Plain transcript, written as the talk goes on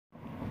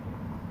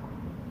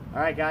All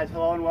right, guys,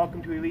 hello and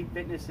welcome to Elite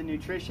Fitness and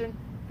Nutrition.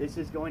 This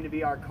is going to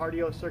be our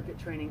cardio circuit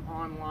training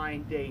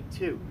online day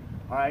 2.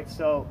 All right,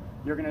 so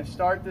you're going to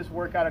start this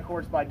workout, of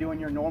course, by doing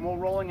your normal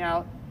rolling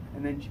out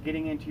and then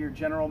getting into your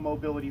general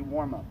mobility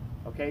warm-up.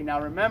 Okay, now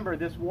remember,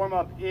 this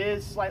warm-up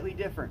is slightly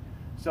different.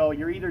 So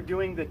you're either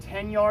doing the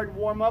 10-yard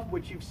warm-up,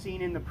 which you've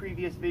seen in the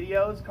previous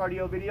videos,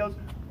 cardio videos,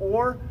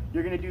 or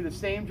you're going to do the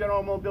same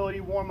general mobility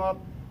warm-up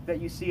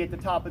that you see at the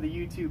top of the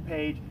YouTube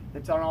page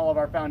that's on all of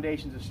our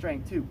foundations of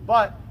strength too.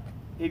 But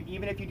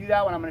even if you do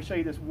that one, I'm going to show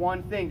you this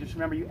one thing. Just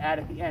remember, you add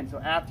at the end. So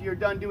after you're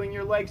done doing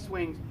your leg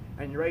swings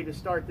and you're ready to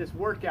start this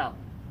workout,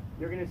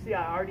 you're going to see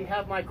I already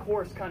have my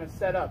course kind of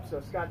set up. So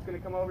Scott's going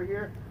to come over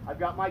here. I've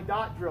got my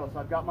dot drill. So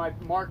I've got my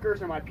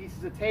markers or my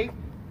pieces of tape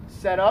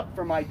set up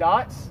for my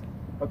dots.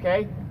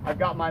 Okay, I've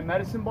got my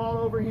medicine ball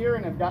over here,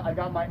 and I've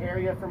got my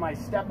area for my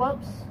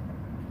step-ups.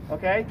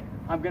 Okay,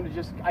 I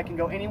can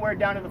go anywhere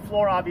down to the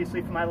floor,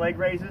 obviously, for my leg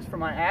raises, for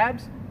my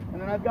abs.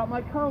 And then I've got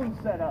my cones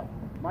set up,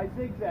 my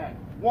zigzag.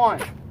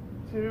 1,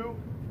 2,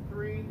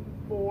 3,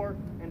 4,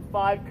 and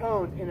 5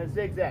 cones in a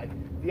zigzag.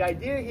 The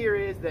idea here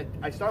is that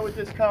I start with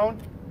this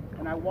cone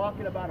and I walk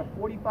at about a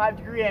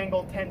 45-degree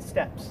angle, 10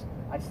 steps.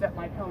 I step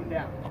my cone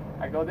down.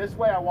 I go this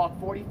way, I walk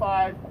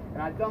 45,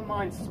 and I've done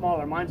mine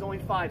smaller. Mine's only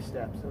 5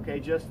 steps, okay,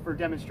 just for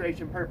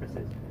demonstration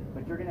purposes.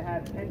 But you're gonna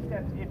have 10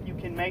 steps if you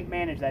can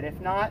manage that. If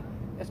not,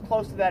 as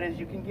close to that as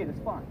you can get is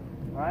fine.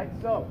 All right,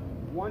 so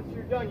once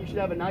you're done, you should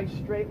have a nice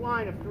straight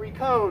line of 3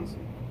 cones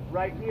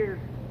right here,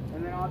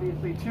 and then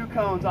obviously 2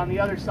 cones on the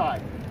other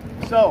side.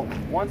 So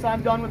once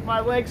I'm done with my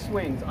leg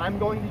swings, I'm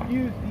going to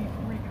use these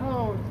 3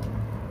 cones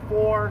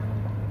for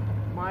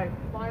my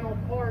final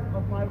part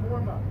of my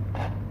warm-up,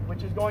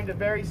 which is going to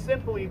very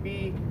simply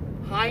be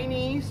high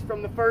knees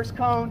from the first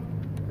cone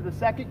to the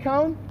second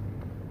cone,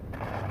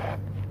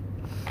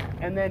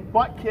 and then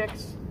butt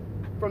kicks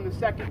from the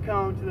second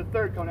cone to the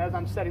third cone. As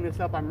I'm setting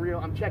this up,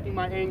 I'm checking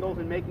my angles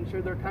and making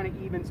sure they're kind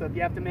of even, so if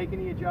you have to make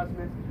any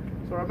adjustments.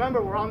 So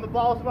remember, we're on the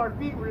balls of our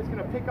feet. We're just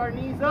going to pick our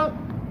knees up,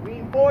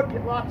 lean forward,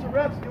 get lots of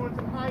reps, doing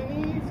some high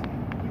knees,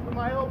 keeping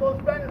my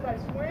elbows bent as I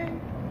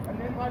swing,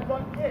 and then my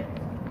butt kicks.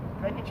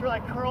 Making sure I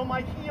curl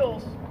my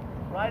heels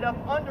right up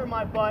under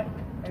my butt,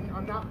 and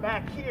I'm not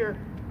back here,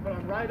 but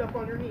I'm right up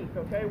underneath,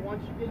 okay?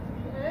 Once you get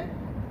to the end,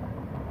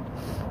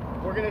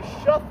 we're going to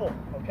shuffle,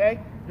 okay?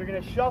 You're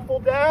going to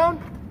shuffle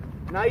down,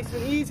 nice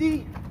and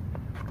easy,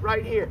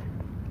 right here,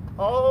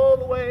 all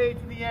the way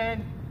to the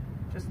end,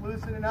 just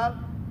loosening up,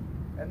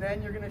 and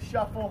then you're going to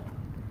shuffle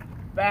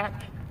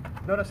back.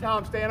 Notice how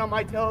I'm staying on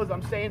my toes,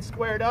 I'm staying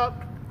squared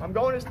up, I'm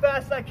going as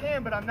fast as I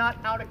can, but I'm not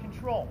out of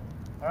control,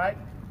 all right?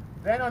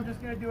 Then I'm just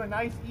going to do a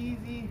nice,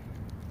 easy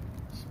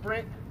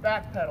sprint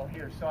back pedal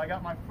here. So I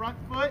got my front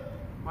foot,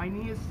 my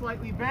knee is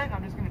slightly bent,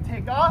 I'm just going to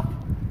take off,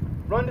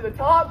 run to the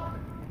top,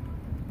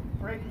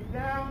 break it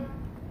down,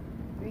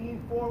 lean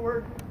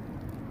forward,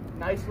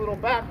 nice little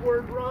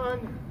backward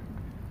run,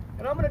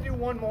 and I'm going to do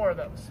one more of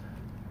those.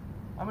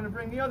 I'm going to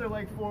bring the other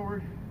leg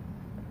forward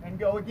and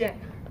go again.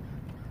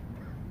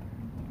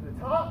 To the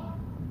top,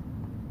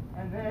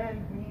 and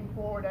then lean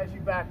forward as you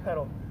back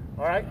pedal,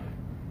 all right?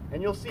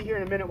 And you'll see here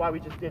in a minute why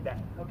we just did that.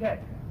 Okay,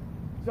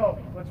 so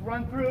let's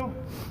run through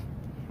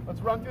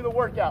the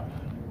workout.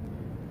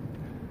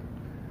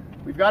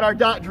 We've got our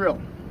dot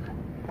drill.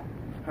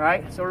 All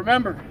right, so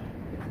remember,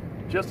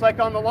 just like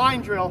on the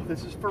line drill,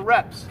 this is for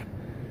reps.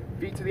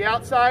 Feet to the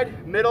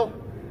outside, middle,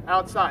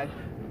 outside.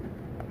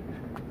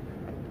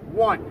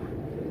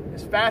 1,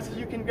 as fast as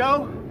you can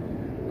go.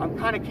 I'm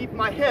kind of keeping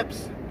my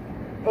hips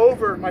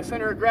over my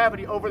center of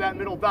gravity, over that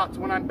middle dot.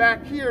 So when I'm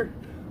back here,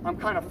 I'm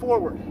kind of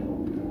forward.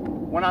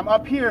 When I'm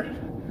up here,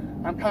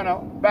 I'm kind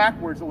of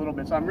backwards a little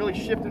bit, so I'm really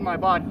shifting my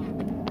body.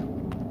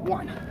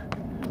 1,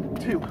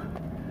 2,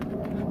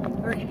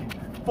 3,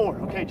 4.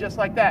 Okay, just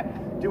like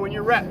that, doing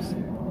your reps.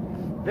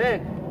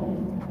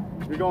 Then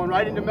you're going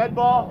right into med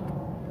ball,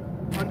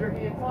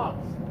 underhand toss.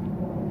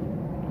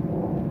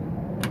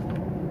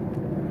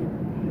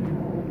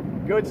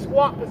 Good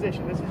squat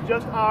position. This is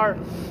just our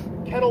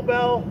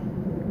kettlebell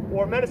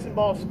or medicine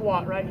ball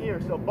squat right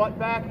here. So butt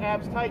back,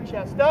 abs tight,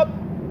 chest up,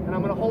 and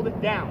I'm going to hold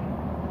it down.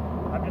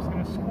 I'm just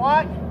going to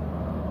squat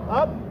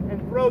up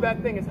and throw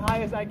that thing as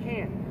high as I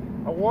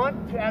can. I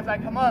want to, as I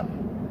come up,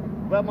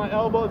 let my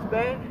elbows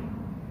bend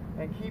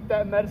and keep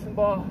that medicine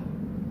ball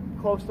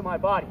close to my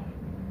body.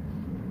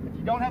 If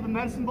you don't have a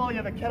medicine ball, you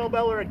have a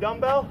kettlebell or a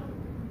dumbbell,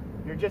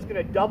 you're just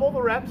going to double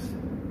the reps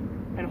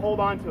and hold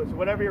on to it. So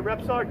whatever your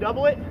reps are,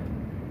 double it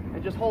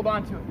and just hold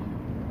on to it.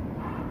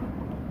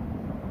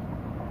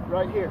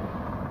 Right here.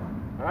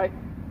 All right?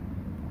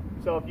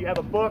 So if you have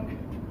a book,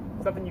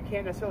 something you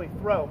can't necessarily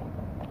throw,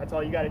 that's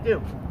all you got to do.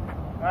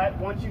 All right,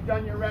 once you've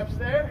done your reps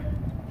there,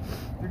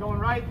 you're going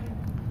right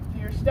to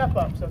your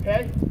step-ups,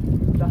 okay?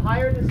 The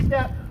higher the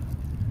step,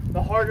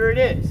 the harder it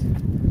is.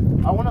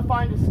 I want to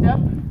find a step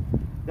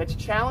that's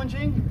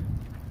challenging,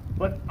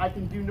 but I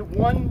can do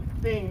one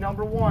thing.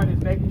 Number one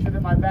is making sure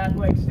that my back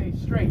leg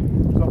stays straight.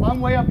 So if I'm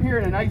way up here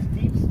in a nice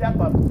deep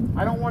step-up,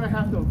 I don't want to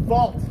have to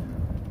vault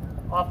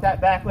off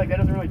that back leg. That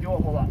doesn't really do a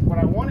whole lot. What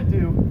I want to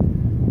do,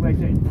 like I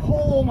say,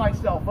 pull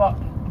myself up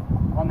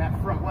on that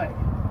front leg,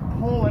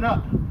 pulling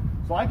up.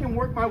 So I can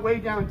work my way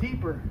down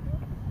deeper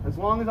as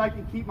long as I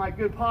can keep my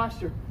good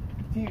posture,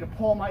 continue to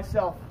pull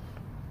myself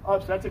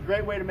up. So that's a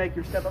great way to make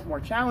your step up more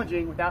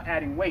challenging without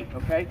adding weight,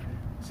 okay?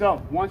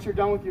 So once you're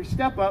done with your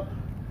step up,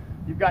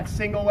 you've got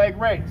single leg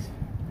raise.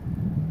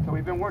 So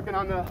we've been working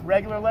on the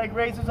regular leg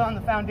raises on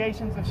the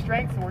foundations of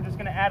strength, so we're just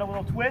gonna add a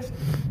little twist.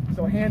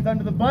 So hands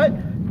under the butt,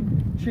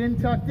 chin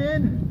tucked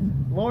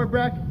in, lower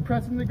back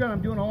pressing the ground.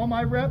 I'm doing all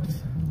my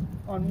reps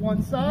on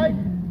one side,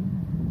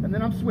 and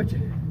then I'm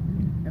switching.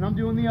 And I'm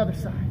doing the other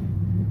side.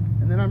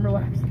 And then I'm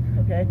relaxing,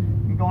 okay?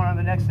 I'm going on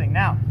to the next thing.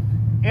 Now,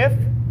 if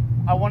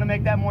I wanna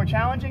make that more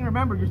challenging,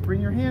 remember, just bring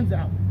your hands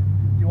out.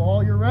 Do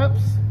all your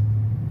reps,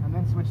 and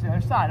then switch to the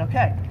other side.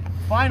 Okay,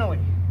 finally,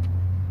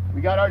 we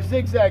got our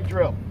zigzag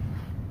drill.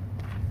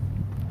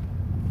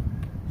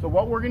 So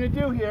what we're gonna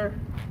do here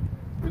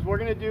is we're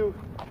gonna do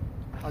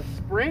a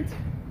sprint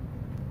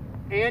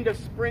and a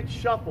sprint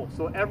shuffle.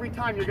 So every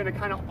time you're gonna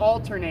kind of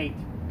alternate.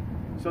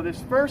 So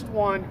this first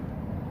one,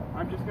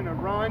 I'm just gonna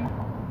run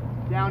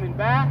down and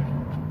back,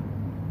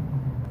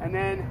 and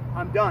then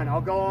I'm done. I'll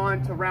go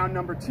on to round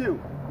number 2.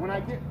 When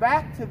I get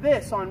back to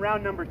this on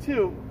round number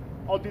 2,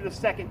 I'll do the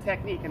second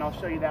technique, and I'll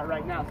show you that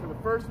right now. So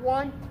the first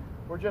one,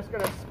 we're just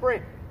gonna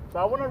sprint. So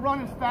I wanna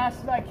run as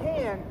fast as I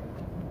can,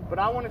 but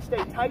I wanna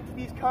stay tight to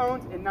these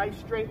cones in nice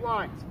straight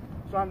lines.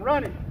 So I'm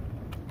running.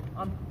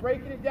 I'm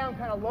breaking it down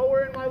kind of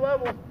lower in my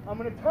level. I'm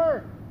gonna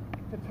turn.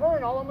 To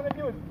turn, all I'm gonna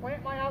do is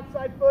plant my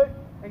outside foot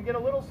and get a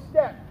little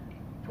step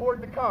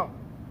toward the cone.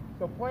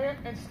 So plant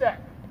and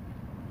step.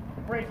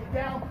 Break it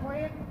down,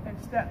 plant and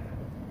step.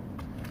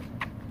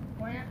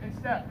 Plant and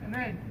step. And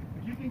then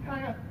if you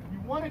can you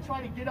want to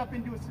try to get up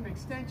into some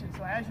extension.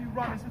 So as you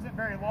run, this isn't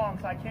very long,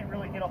 so I can't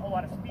really get a whole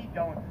lot of speed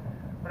going.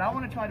 But I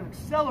want to try to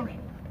accelerate.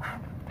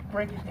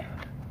 Break it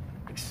down.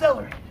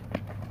 Accelerate.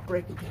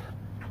 Break it down.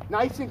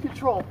 Nice and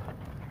controlled.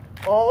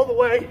 All the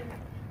way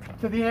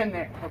to the end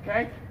there,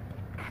 okay?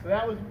 So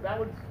that was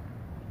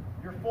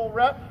your full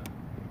rep.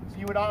 So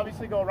you would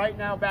obviously go right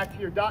now back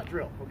to your dot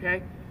drill,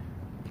 okay?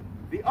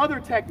 The other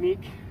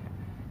technique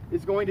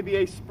is going to be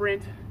a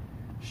sprint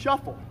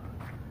shuffle.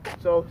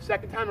 So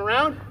second time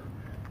around,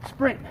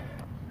 sprint,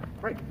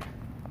 break,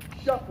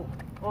 shuffle,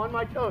 on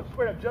my toes,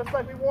 square up, just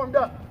like we warmed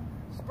up.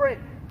 Sprint,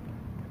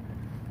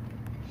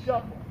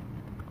 shuffle.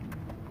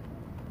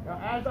 Now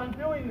as I'm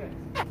doing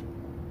this,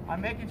 I'm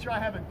making sure I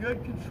have a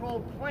good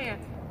controlled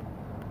plant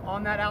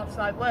on that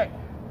outside leg.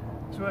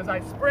 So as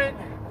I sprint,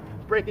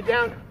 break it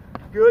down,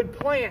 good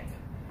plant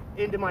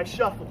into my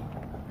shuffle.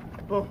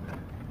 Boom.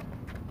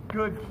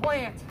 Good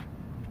plant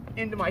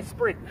into my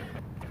sprint.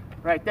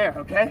 Right there,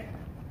 okay?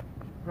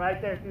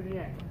 Right there through the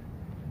end.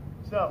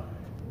 So,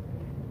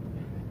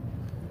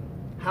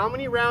 how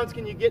many rounds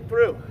can you get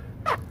through?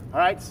 All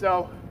right,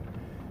 so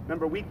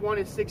remember, week 1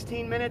 is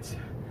 16 minutes,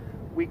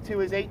 week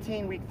 2 is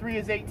 18, week 3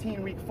 is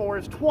 18, week 4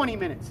 is 20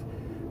 minutes.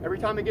 Every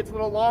time it gets a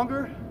little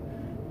longer,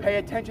 pay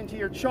attention to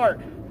your chart.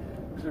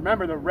 Because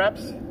remember, the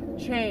reps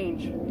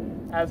change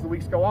as the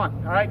weeks go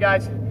on. All right,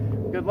 guys,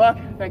 good luck.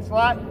 Thanks a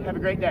lot. Have a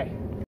great day.